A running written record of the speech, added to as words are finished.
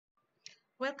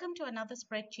Welcome to another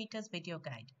Spreadsheeters video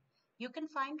guide. You can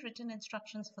find written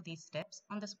instructions for these steps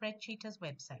on the Spreadsheeters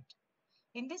website.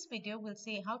 In this video, we'll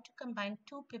see how to combine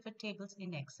two pivot tables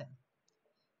in Excel.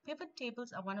 Pivot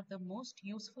tables are one of the most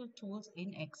useful tools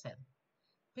in Excel.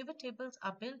 Pivot tables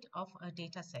are built of a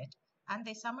data set and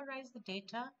they summarize the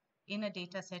data in a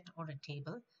data set or a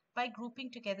table by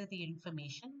grouping together the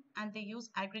information, and they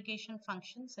use aggregation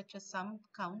functions such as sum,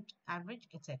 count, average,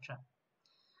 etc.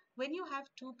 When you have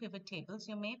two pivot tables,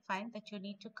 you may find that you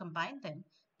need to combine them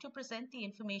to present the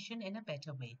information in a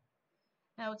better way.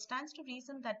 Now, it stands to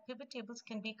reason that pivot tables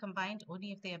can be combined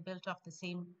only if they are built of the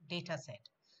same data set.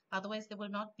 Otherwise, there will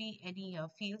not be any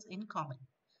fields in common.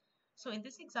 So in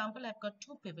this example, I've got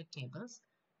two pivot tables.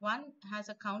 One has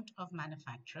a count of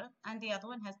manufacturer and the other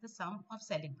one has the sum of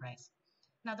selling price.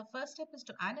 Now, the first step is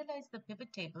to analyze the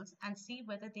pivot tables and see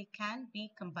whether they can be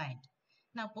combined.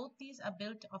 Now, both these are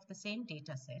built of the same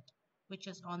data set, which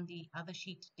is on the other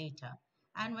sheet data.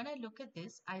 And when I look at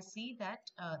this, I see that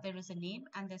there is a name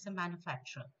and there's a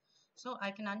manufacturer. So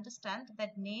I can understand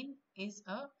that name is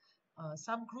a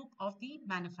subgroup of the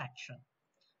manufacturer.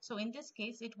 So in this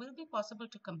case, it will be possible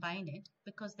to combine it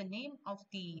because the name of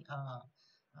the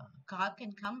car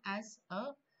can come as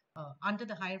under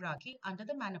the hierarchy under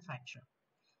the manufacturer.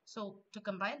 So to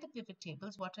combine the pivot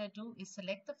tables, what I do is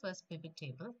select the first pivot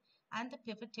table and the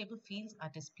pivot table fields are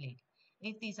displayed.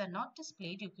 If these are not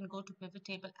displayed, you can go to Pivot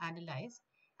Table Analyze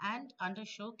and under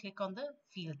Show, click on the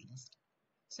field list.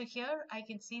 So here I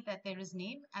can see that there is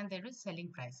name and there is selling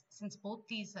price, since both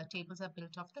these tables are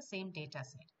built of the same data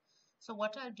set. So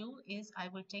what I'll do is I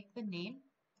will take the name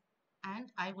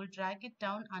and I will drag it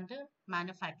down under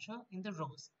manufacturer in the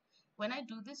rows. When I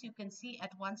do this, you can see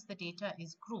at once the data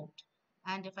is grouped.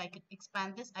 And if I could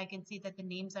expand this, I can see that the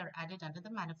names are added under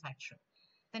the manufacturer.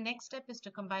 The next step is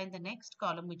to combine the next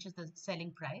column, which is the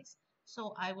selling price.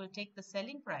 So I will take the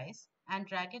selling price and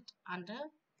drag it under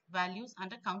values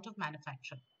under count of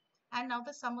manufacturer. And now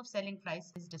the sum of selling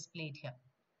price is displayed here.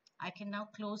 I can now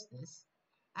close this.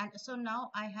 And so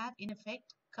now I have in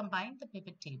effect combined the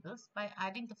pivot tables by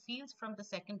adding the fields from the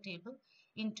second table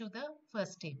into the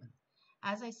first table.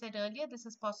 As I said earlier, this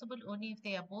is possible only if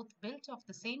they are both built of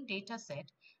the same data set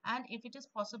and if it is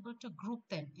possible to group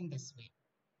them in this way.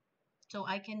 So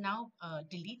I can now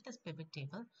delete this pivot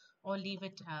table or leave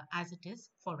it as it is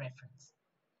for reference.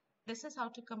 This is how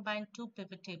to combine two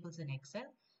pivot tables in Excel.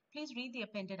 Please read the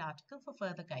appended article for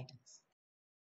further guidance.